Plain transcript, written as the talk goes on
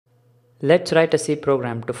Let's write a C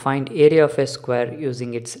program to find area of a square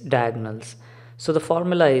using its diagonals. So the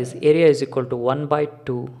formula is area is equal to 1 by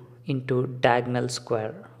 2 into diagonal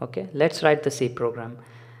square. Okay, let's write the C program.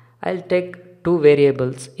 I'll take two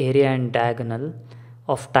variables, area and diagonal,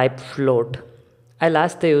 of type float. I'll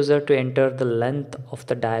ask the user to enter the length of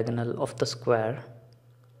the diagonal of the square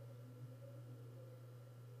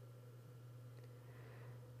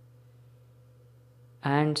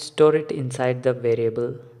and store it inside the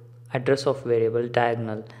variable address of variable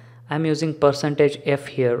diagonal. I'm using percentage %f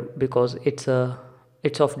here because it's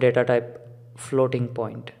of data type floating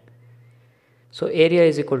point. So area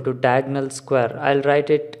is equal to diagonal square. I'll write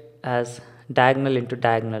it as diagonal into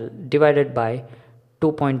diagonal divided by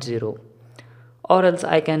 2.0, or else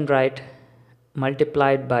I can write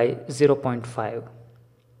multiplied by 0.5.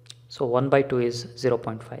 So 1 by 2 is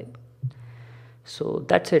 0.5. So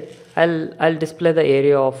that's it. I'll display the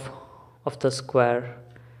area of the square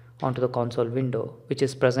onto the console window, which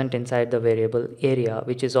is present inside the variable area,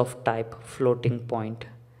 which is of type floating point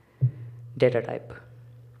data type.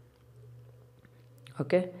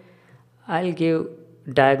 Okay, I'll give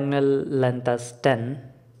diagonal length as 10,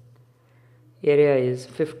 area is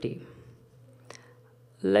 50.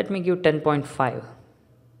 Let me give 10.5.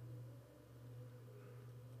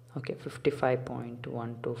 Okay,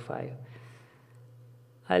 55.125.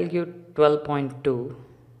 I'll give 12.2,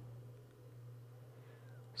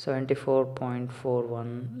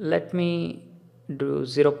 74.41. Let me do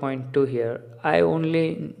 0.2 here. I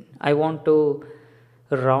want to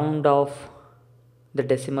round off the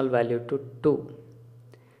decimal value to 2.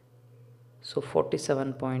 So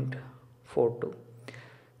 47.42.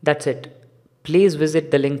 That's it. Please visit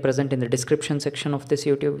the link present in the description section of this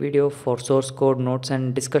YouTube video for source code, notes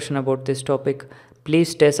and discussion about this topic.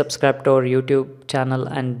 Please stay subscribed to our YouTube channel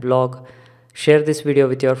and blog. Share this video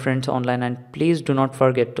with your friends online and please do not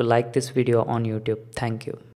forget to like this video on YouTube. Thank you.